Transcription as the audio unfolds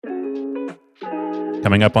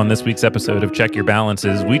Coming up on this week's episode of Check Your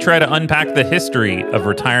Balances, we try to unpack the history of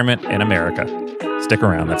retirement in America. Stick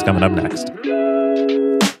around, that's coming up next.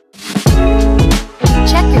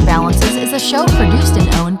 Check Your Balances is a show produced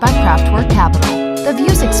and owned by Craftwork Capital. The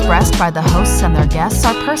views expressed by the hosts and their guests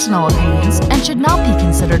are personal opinions and should not be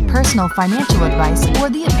considered personal financial advice or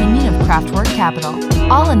the opinion of Craftwork Capital.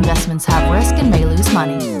 All investments have risk and may lose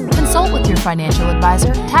money. Consult with your financial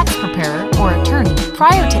advisor, tax preparer, or attorney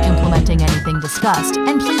prior to implementing anything discussed,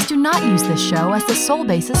 and please do not use this show as the sole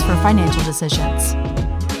basis for financial decisions.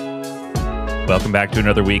 Welcome back to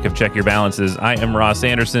another week of Check Your Balances. I am Ross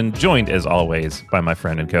Anderson, joined as always by my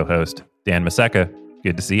friend and co-host, Dan Maseka.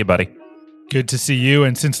 Good to see you, buddy. Good to see you.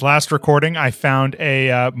 And since last recording, I found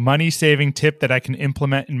a money-saving tip that I can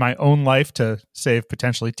implement in my own life to save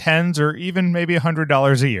potentially tens or even maybe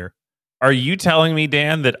 $100 a year. Are you telling me,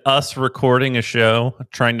 Dan, that us recording a show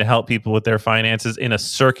trying to help people with their finances in a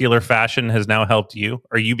circular fashion has now helped you?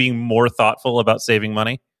 Are you being more thoughtful about saving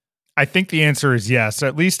money? I think the answer is yes.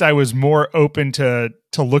 At least I was more open to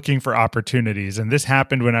looking for opportunities. And this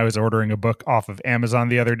happened when I was ordering a book off of Amazon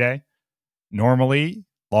the other day. Normally,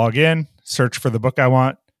 log in, search for the book I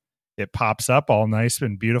want. It pops up all nice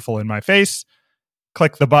and beautiful in my face.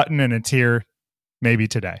 Click the button and it's here, maybe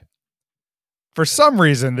today. For some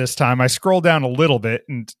reason this time, I scroll down a little bit,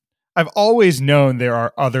 and I've always known there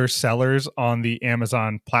are other sellers on the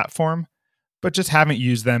Amazon platform, but just haven't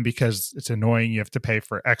used them because it's annoying. You have to pay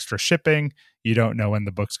for extra shipping. You don't know when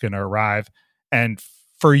the book's going to arrive. And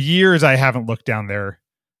for years, I haven't looked down there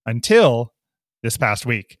until this past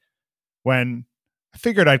week when I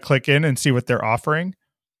figured I'd click in and see what they're offering.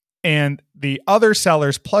 And the other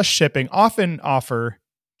sellers plus shipping often offer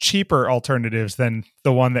cheaper alternatives than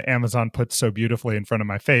the one that Amazon puts so beautifully in front of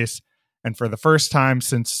my face. And for the first time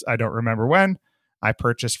since I don't remember when, I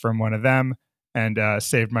purchased from one of them and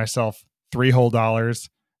saved myself $3 whole.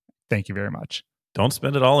 Thank you very much. Don't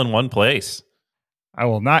spend it all in one place. I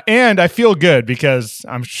will not. And I feel good because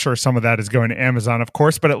I'm sure some of that is going to Amazon, of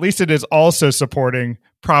course, but at least it is also supporting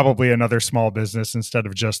probably another small business instead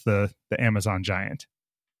of just the Amazon giant.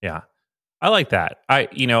 Yeah. I like that.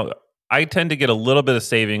 I tend to get a little bit of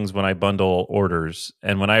savings when I bundle orders.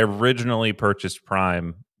 And when I originally purchased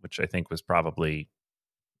Prime, which I think was probably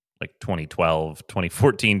like 2012,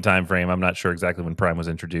 2014 timeframe, I'm not sure exactly when Prime was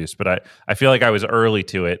introduced, but I feel like I was early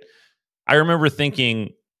to it. I remember thinking,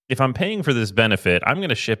 if I'm paying for this benefit, I'm going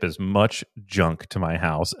to ship as much junk to my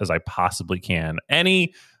house as I possibly can.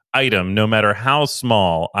 Any item, no matter how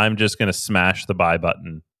small, I'm just going to smash the buy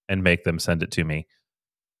button and make them send it to me.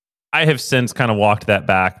 I have since kind of walked that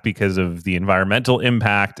back because of the environmental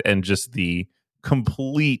impact and just the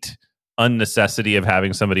complete unnecessity of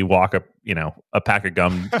having somebody walk a pack of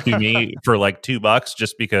gum to me for like $2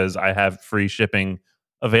 just because I have free shipping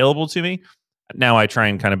available to me. Now I try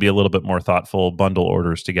and kind of be a little bit more thoughtful, bundle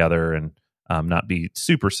orders together, and not be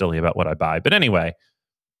super silly about what I buy. But anyway,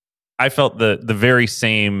 I felt the very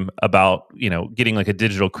same about getting like a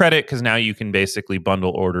digital credit, because now you can basically bundle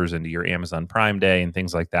orders into your Amazon Prime Day and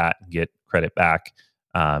things like that and get credit back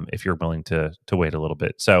if you're willing to wait a little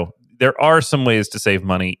bit. So there are some ways to save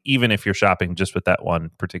money, even if you're shopping just with that one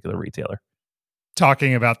particular retailer.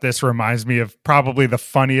 Talking about this reminds me of probably the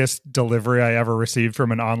funniest delivery I ever received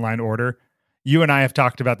from an online order. You and I have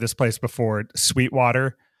talked about this place before.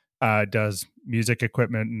 Sweetwater does music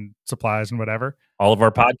equipment and supplies and whatever. All of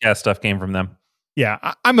our podcast stuff came from them.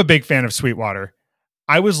 Yeah, I'm a big fan of Sweetwater.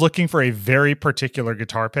 I was looking for a very particular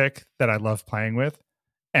guitar pick that I love playing with,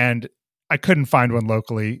 and I couldn't find one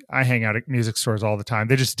locally. I hang out at music stores all the time.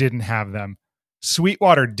 They just didn't have them.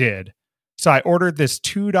 Sweetwater did. So I ordered this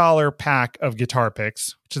 $2 pack of guitar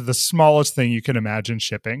picks, which is the smallest thing you can imagine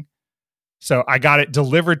shipping. So I got it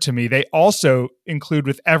delivered to me. They also include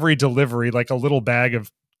with every delivery like a little bag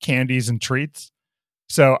of candies and treats.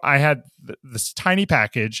 So I had this tiny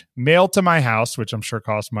package mailed to my house, which I'm sure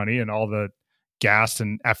cost money and all the gas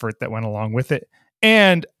and effort that went along with it,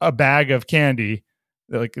 and a bag of candy.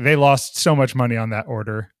 Like, they lost so much money on that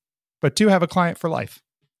order, but do have a client for life.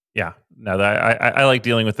 Yeah, no, I like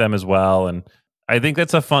dealing with them as well. And I think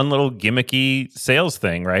that's a fun little gimmicky sales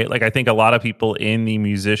thing, right? Like, I think a lot of people in the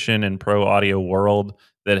musician and pro audio world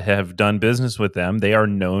that have done business with them, they are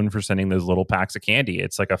known for sending those little packs of candy.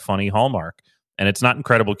 It's like a funny hallmark. And it's not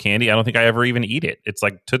incredible candy. I don't think I ever even eat it. It's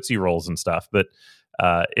like Tootsie Rolls and stuff, but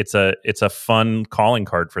it's a fun calling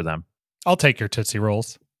card for them. I'll take your Tootsie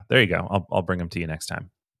Rolls. There you go. I'll bring them to you next time.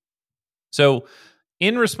 So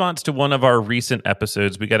in response to one of our recent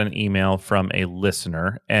episodes, we got an email from a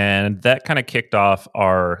listener, and that kind of kicked off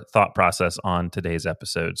our thought process on today's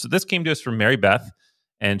episode. So this came to us from Mary Beth,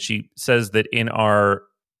 and she says that in our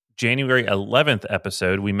January 11th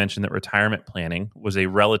episode, we mentioned that retirement planning was a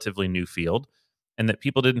relatively new field and that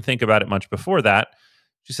people didn't think about it much before that.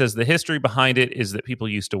 She says the history behind it is that people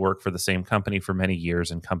used to work for the same company for many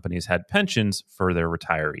years and companies had pensions for their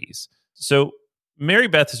retirees. So Mary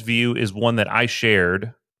Beth's view is one that I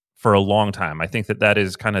shared for a long time. I think that that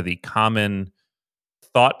is kind of the common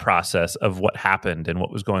thought process of what happened and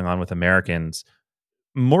what was going on with Americans.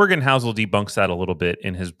 Morgan Housel debunks that a little bit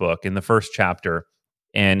in his book in the first chapter.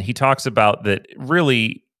 And he talks about that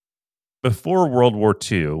really before World War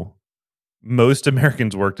II, most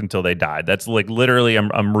Americans worked until they died. That's like literally,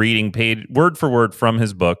 I'm reading page word for word from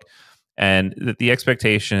his book. And that the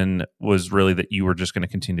expectation was really that you were just going to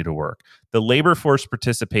continue to work. The labor force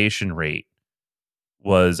participation rate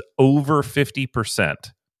was over 50%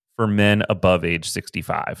 for men above age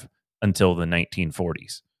 65 until the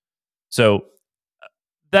 1940s. So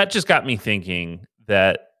that just got me thinking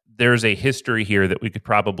that there's a history here that we could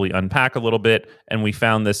probably unpack a little bit. And we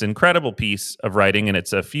found this incredible piece of writing, and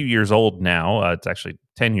it's a few years old now. It's actually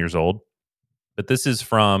 10 years old. But this is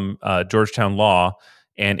from Georgetown Law,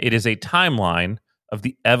 and it is a timeline of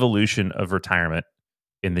the evolution of retirement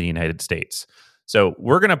in the United States. So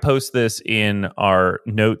we're going to post this in our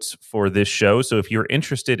notes for this show. So if you're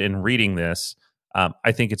interested in reading this,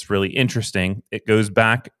 I think it's really interesting. It goes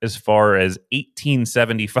back as far as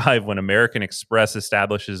 1875 when American Express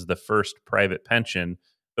establishes the first private pension.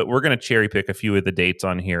 But we're going to cherry pick a few of the dates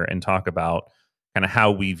on here and talk about kind of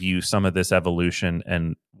how we view some of this evolution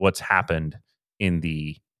and what's happened in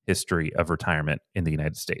the history of retirement in the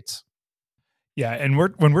United States. Yeah, and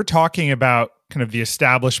when we're talking about kind of the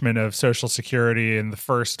establishment of Social Security and the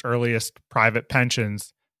first earliest private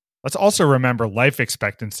pensions, let's also remember life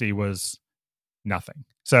expectancy was nothing.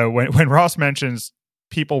 So when Ross mentions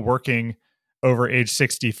people working over age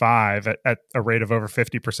 65 at a rate of over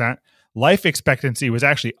 50%, life expectancy was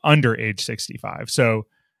actually under age 65. So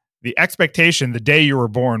the expectation the day you were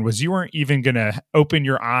born was you weren't even going to open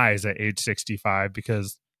your eyes at age 65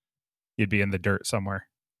 because you'd be in the dirt somewhere.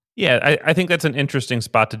 Yeah, I think that's an interesting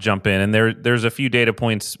spot to jump in. And there's a few data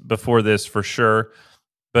points before this for sure.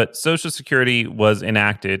 But Social Security was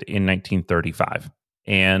enacted in 1935.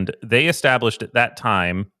 And they established at that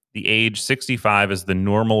time the age 65 as the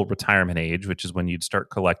normal retirement age, which is when you'd start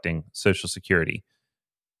collecting Social Security.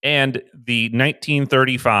 And the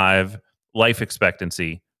 1935 life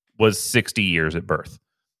expectancy was 60 years at birth,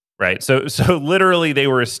 right? So literally they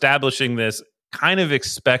were establishing this kind of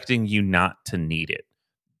expecting you not to need it.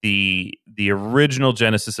 The original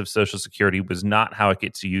genesis of Social Security was not how it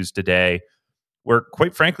gets used today, where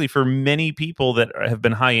quite frankly, for many people that have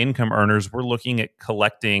been high income earners, we're looking at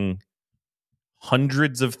collecting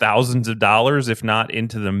hundreds of thousands of dollars, if not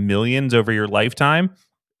into the millions over your lifetime,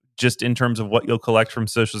 just in terms of what you'll collect from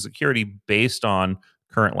Social Security based on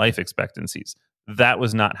current life expectancies. That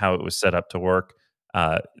was not how it was set up to work.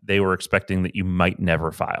 They were expecting that you might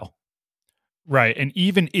never file. Right. And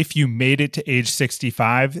even if you made it to age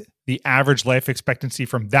 65, the average life expectancy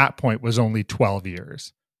from that point was only 12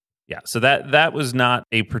 years. Yeah. So that was not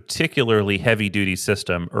a particularly heavy duty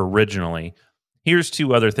system originally. Here's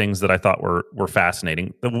two other things that I thought were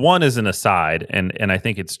fascinating. The one is an aside, and I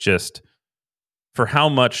think it's just for how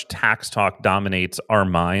much tax talk dominates our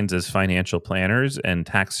minds as financial planners and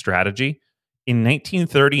tax strategy. In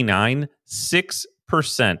 1939,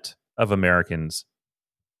 6% of Americans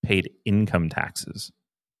paid income taxes.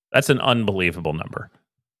 That's an unbelievable number.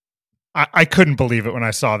 I couldn't believe it when I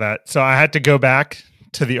saw that. So I had to go back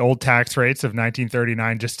to the old tax rates of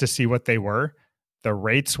 1939 just to see what they were. The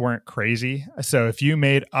rates weren't crazy. So if you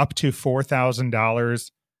made up to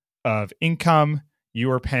 $4,000 of income, you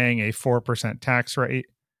were paying a 4% tax rate,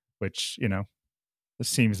 which, this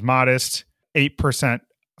seems modest. 8%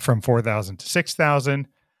 from 4,000 to 6,000.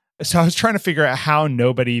 So I was trying to figure out how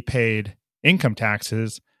nobody paid income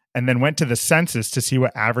taxes, and then went to the census to see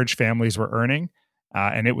what average families were earning.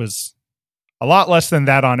 And it was a lot less than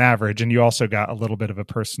that on average. And you also got a little bit of a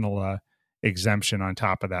personal exemption on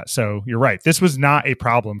top of that. So you're right. This was not a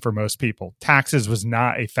problem for most people. Taxes was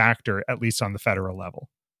not a factor, at least on the federal level.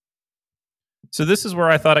 So this is where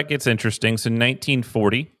I thought it gets interesting. So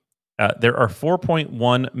 1940, there are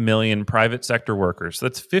 4.1 million private sector workers.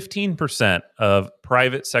 That's 15% of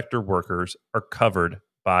private sector workers are covered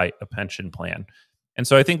by a pension plan. And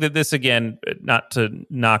so I think that this, again, not to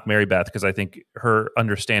knock Mary Beth, because I think her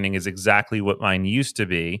understanding is exactly what mine used to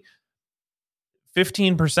be.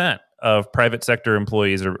 15% of private sector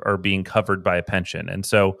employees are being covered by a pension. And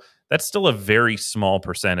so that's still a very small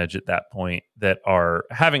percentage at that point that are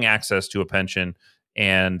having access to a pension,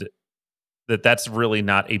 and that's really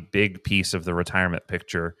not a big piece of the retirement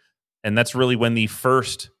picture. And that's really when the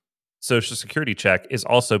first Social Security check is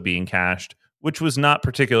also being cashed, which was not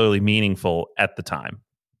particularly meaningful at the time.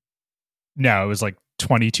 No, it was like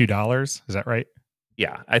 $22. Is that right?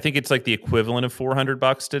 Yeah, I think it's like the equivalent of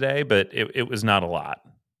 $400 today, but it was not a lot.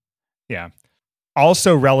 Yeah.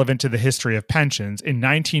 Also relevant to the history of pensions, in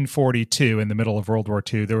 1942, in the middle of World War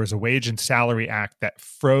II, there was a Wage and Salary Act that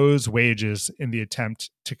froze wages in the attempt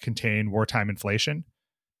to contain wartime inflation.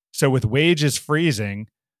 So with wages freezing,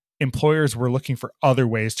 employers were looking for other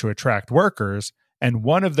ways to attract workers, and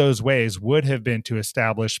one of those ways would have been to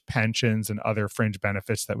establish pensions and other fringe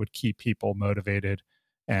benefits that would keep people motivated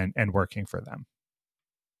and working for them.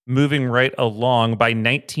 Moving right along, by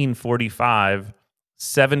 1945,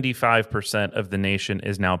 75% of the nation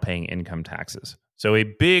is now paying income taxes. So a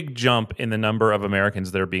big jump in the number of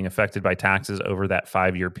Americans that are being affected by taxes over that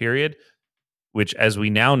 5-year period, which, as we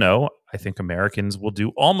now know, I think Americans will do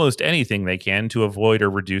almost anything they can to avoid or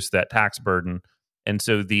reduce that tax burden. And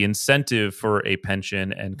so the incentive for a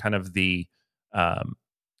pension and kind of the,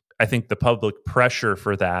 I think the public pressure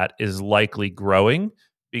for that is likely growing,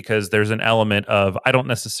 because there's an element of, I don't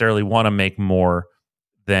necessarily want to make more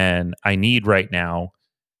than I need right now,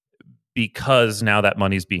 because now that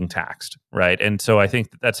money's being taxed, right? And so I think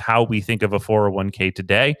that's how we think of a 401k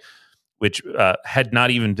today, which had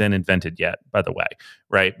not even been invented yet, by the way,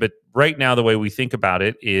 right? But right now, the way we think about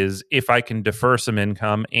it is, if I can defer some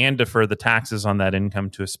income and defer the taxes on that income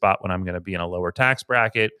to a spot when I'm going to be in a lower tax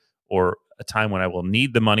bracket, or a time when I will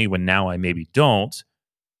need the money when now I maybe don't,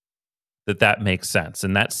 that makes sense.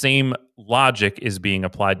 And that same logic is being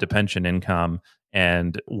applied to pension income,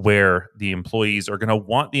 and where the employees are going to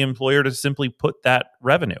want the employer to simply put that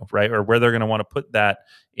revenue, right? Or where they're going to want to put that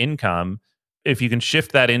income. If you can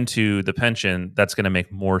shift that into the pension, that's going to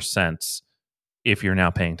make more sense if you're now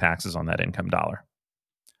paying taxes on that income dollar.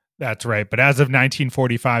 That's right. But as of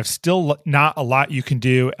 1945, still not a lot you can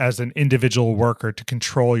do as an individual worker to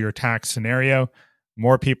control your tax scenario.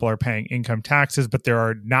 More people are paying income taxes, but there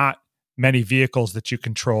are not many vehicles that you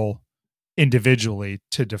control individually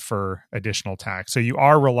to defer additional tax. So you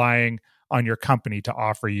are relying on your company to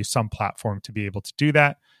offer you some platform to be able to do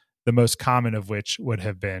that, the most common of which would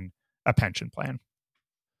have been a pension plan.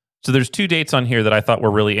 So there's 2 dates on here that I thought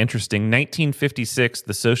were really interesting. 1956,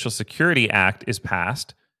 the Social Security Act is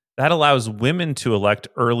passed. That allows women to elect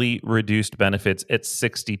early reduced benefits at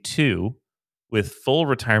 62, with full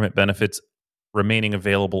retirement benefits remaining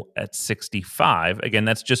available at 65. Again,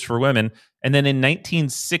 that's just for women. And then in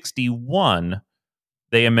 1961,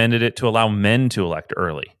 they amended it to allow men to elect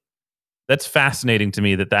early. That's fascinating to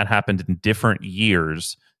me that happened in different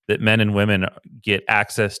years, that men and women get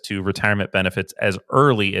access to retirement benefits as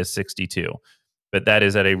early as 62. But that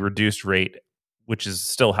is at a reduced rate, which is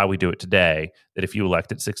still how we do it today, that if you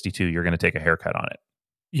elect at 62, you're going to take a haircut on it.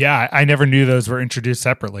 Yeah, I never knew those were introduced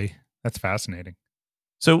separately. That's fascinating.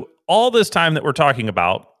 So all this time that we're talking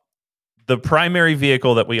about, the primary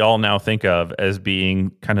vehicle that we all now think of as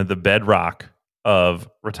being kind of the bedrock of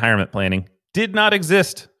retirement planning did not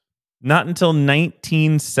exist. Not until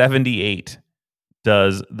 1978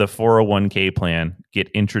 does the 401k plan get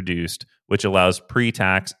introduced, which allows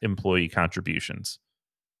pre-tax employee contributions.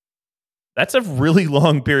 That's a really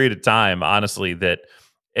long period of time, honestly,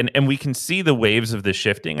 and we can see the waves of this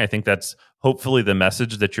shifting. I think that's hopefully the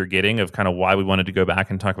message that you're getting of kind of why we wanted to go back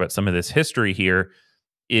and talk about some of this history here,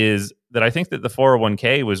 is that I think that the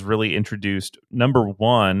 401k was really introduced, number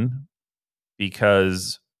one,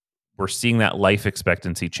 because we're seeing that life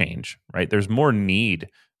expectancy change, right? There's more need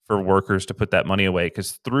for workers to put that money away,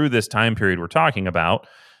 because through this time period we're talking about,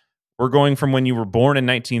 we're going from when you were born in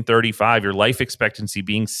 1935, your life expectancy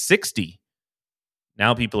being 60.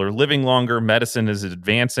 Now people are living longer, medicine is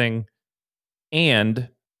advancing, and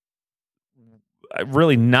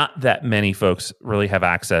really not that many folks really have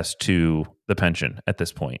access to the pension at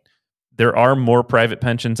this point. There are more private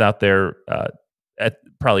pensions out there at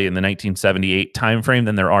probably in the 1978 timeframe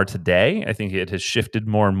than there are today. I think it has shifted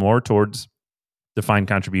more and more towards defined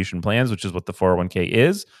contribution plans, which is what the 401k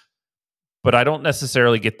is. But I don't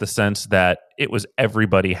necessarily get the sense that it was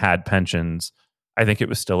everybody had pensions. I think it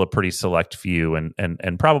was still a pretty select few,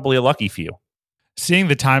 and probably a lucky few. Seeing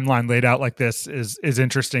the timeline laid out like this is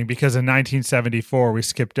interesting, because in 1974, we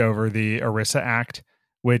skipped over the ERISA Act,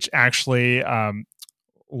 which actually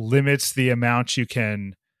limits the amount you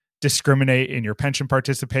can discriminate in your pension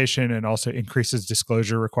participation and also increases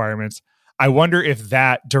disclosure requirements. I wonder if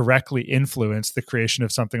that directly influenced the creation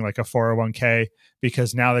of something like a 401k,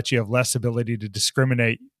 because now that you have less ability to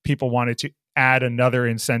discriminate, people wanted to add another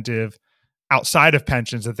incentive outside of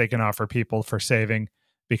pensions that they can offer people for saving,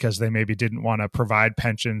 because they maybe didn't want to provide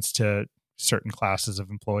pensions to certain classes of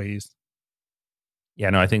employees. Yeah,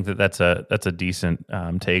 no, I think that's a decent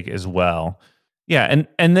take as well. Yeah,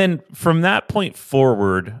 and then from that point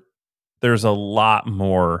forward, there's a lot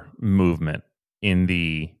more movement in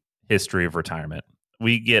the history of retirement.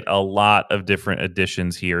 We get a lot of different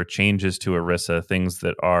additions here, changes to ERISA, things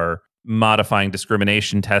that are modifying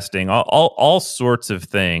discrimination testing, all sorts of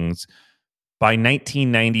things. By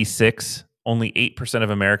 1996, only 8% of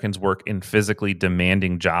Americans work in physically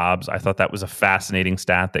demanding jobs. I thought that was a fascinating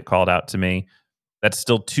stat that called out to me. That's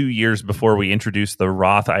still 2 years before we introduced the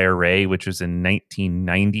Roth IRA, which was in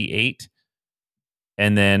 1998.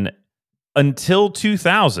 And then until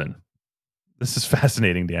 2000, this is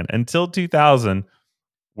fascinating, Dan. Until 2000,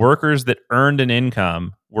 workers that earned an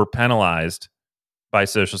income were penalized by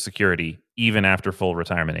Social Security even after full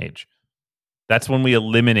retirement age. That's when we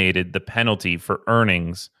eliminated the penalty for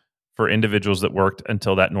earnings for individuals that worked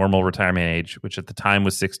until that normal retirement age, which at the time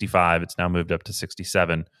was 65. It's now moved up to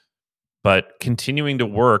 67. But continuing to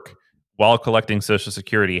work while collecting Social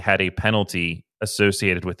Security had a penalty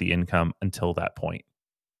associated with the income until that point.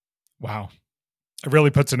 Wow. It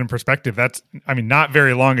really puts it in perspective. That's, I mean, not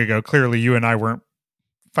very long ago. Clearly, you and I weren't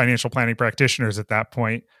financial planning practitioners at that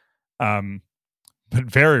point, but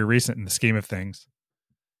very recent in the scheme of things.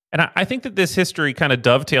 And I think that this history kind of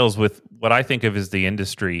dovetails with what I think of as the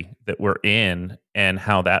industry that we're in and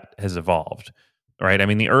how that has evolved, right? I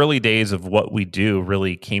mean, the early days of what we do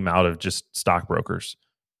really came out of just stockbrokers,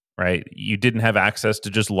 right? You didn't have access to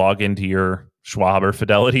just log into your Schwab or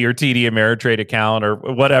Fidelity or TD Ameritrade account or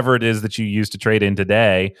whatever it is that you use to trade in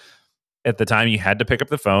today. At the time, you had to pick up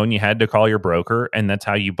the phone, you had to call your broker, and that's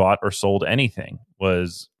how you bought or sold anything,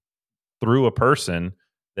 was through a person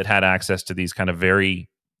that had access to these kind of very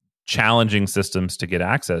challenging systems to get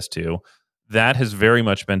access to. That has very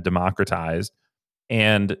much been democratized.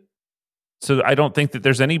 And so I don't think that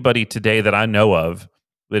there's anybody today that I know of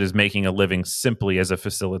that is making a living simply as a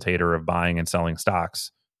facilitator of buying and selling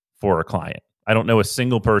stocks for a client. I don't know a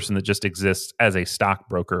single person that just exists as a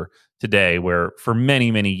stockbroker today, where for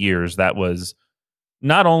many, many years that was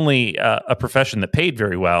not only a profession that paid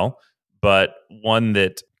very well, but one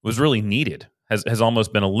that was really needed, has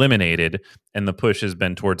almost been eliminated. And the push has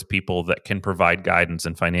been towards people that can provide guidance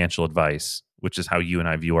and financial advice, which is how you and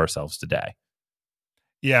I view ourselves today.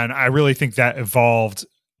 Yeah, and I really think that evolved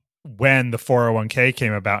when the 401k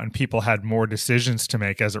came about and people had more decisions to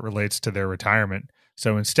make as it relates to their retirement.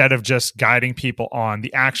 So instead of just guiding people on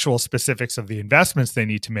the actual specifics of the investments they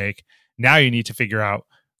need to make, now you need to figure out,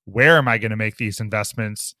 where am I going to make these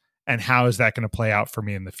investments and how is that going to play out for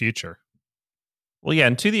me in the future? Well, yeah,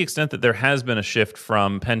 and to the extent that there has been a shift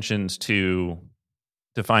from pensions to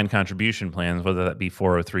defined contribution plans, whether that be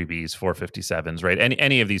 403bs, 457s, right?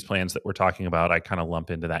 Any of these plans that we're talking about, I kind of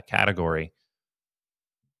lump into that category.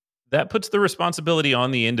 That puts the responsibility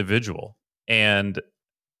on the individual. And,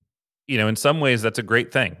 you know, in some ways that's a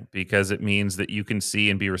great thing, because it means that you can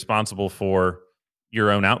see and be responsible for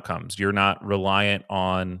your own outcomes. You're not reliant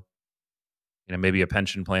on, you know, maybe a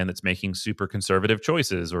pension plan that's making super conservative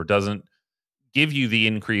choices or doesn't give you the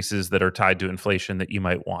increases that are tied to inflation that you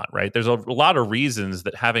might want, right? There's a lot of reasons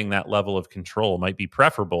that having that level of control might be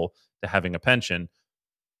preferable to having a pension,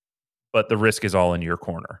 but the risk is all in your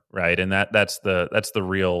corner, right? And that's the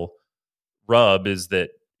real rub, is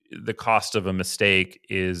that the cost of a mistake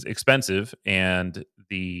is expensive and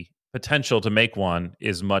the potential to make one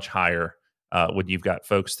is much higher when you've got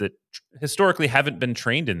folks that historically haven't been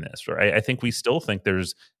trained in this, right? I think we still think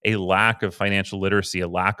there's a lack of financial literacy, a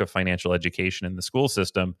lack of financial education in the school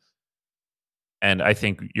system. And I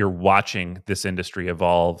think you're watching this industry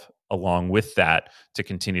evolve along with that to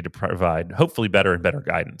continue to provide hopefully better and better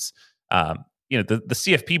guidance. You know, the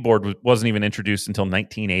CFP board wasn't even introduced until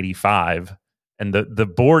 1985, and the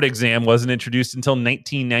board exam wasn't introduced until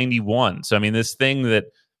 1991. So, I mean, this thing that,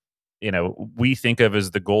 you know, we think of as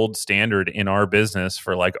the gold standard in our business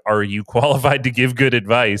for like, are you qualified to give good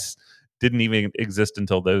advice, didn't even exist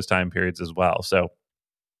until those time periods as well. So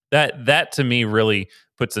that to me really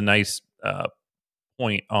puts a nice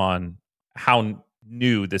point on how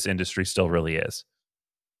new this industry still really is.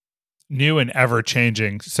 New and ever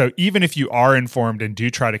changing. So even if you are informed and do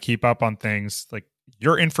try to keep up on things, like,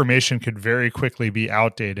 your information could very quickly be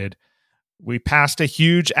outdated. We passed a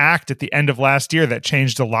huge act at the end of last year that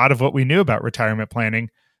changed a lot of what we knew about retirement planning.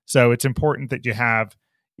 So it's important that you have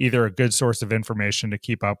either a good source of information to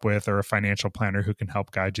keep up with or a financial planner who can help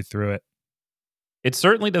guide you through it. It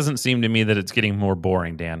certainly doesn't seem to me that it's getting more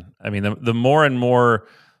boring, Dan. I mean, the more and more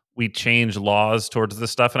we change laws towards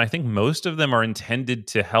this stuff, and I think most of them are intended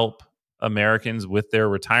to help Americans with their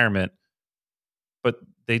retirement, but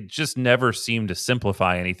they just never seem to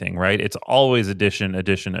simplify anything, right? It's always addition.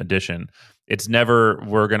 It's never,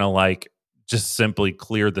 we're going to like just simply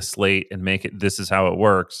clear the slate and make it, this is how it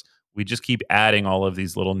works. We just keep adding all of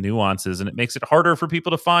these little nuances, and it makes it harder for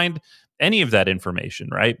people to find any of that information,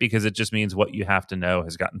 right? Because it just means what you have to know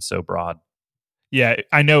has gotten so broad. Yeah,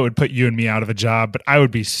 I know it would put you and me out of a job, but I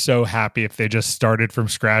would be so happy if they just started from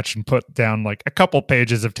scratch and put down like a couple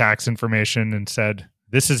pages of tax information and said,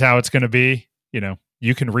 this is how it's going to be. You know,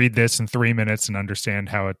 you can read this in 3 minutes and understand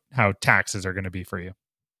how taxes are going to be for you.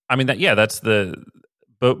 I mean,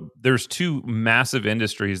 but there's two massive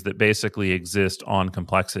industries that basically exist on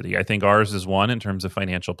complexity. I think ours is one in terms of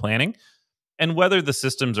financial planning. And whether the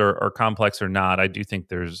systems are complex or not, I do think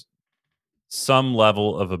there's some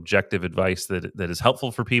level of objective advice that is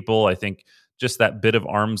helpful for people. I think just that bit of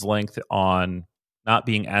arm's length on not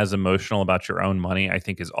being as emotional about your own money, I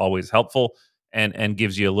think is always helpful and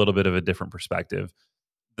gives you a little bit of a different perspective.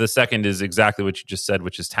 The second is exactly what you just said,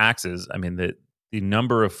 which is taxes. I mean, the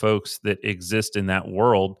number of folks that exist in that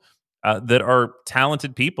world that are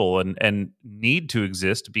talented people and need to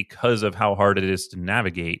exist because of how hard it is to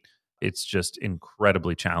navigate. It's just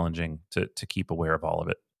incredibly challenging to keep aware of all of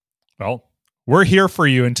it. Well, we're here for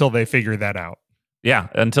you until they figure that out. Yeah,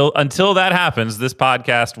 until that happens, this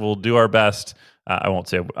podcast will do our best. I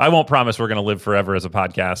won't promise we're going to live forever as a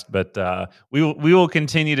podcast, but we will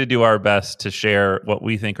continue to do our best to share what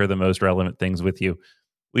we think are the most relevant things with you.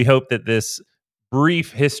 We hope that this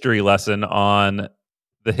brief history lesson on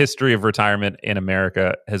the history of retirement in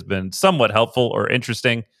America has been somewhat helpful or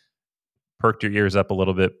interesting, perked your ears up a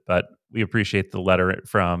little bit, but we appreciate the letter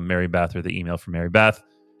from Mary Beth or the email from Mary Beth.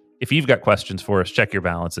 If you've got questions for us,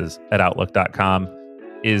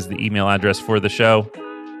 checkyourbalances@outlook.com is the email address for the show.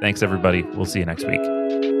 Thanks, everybody. We'll see you next week.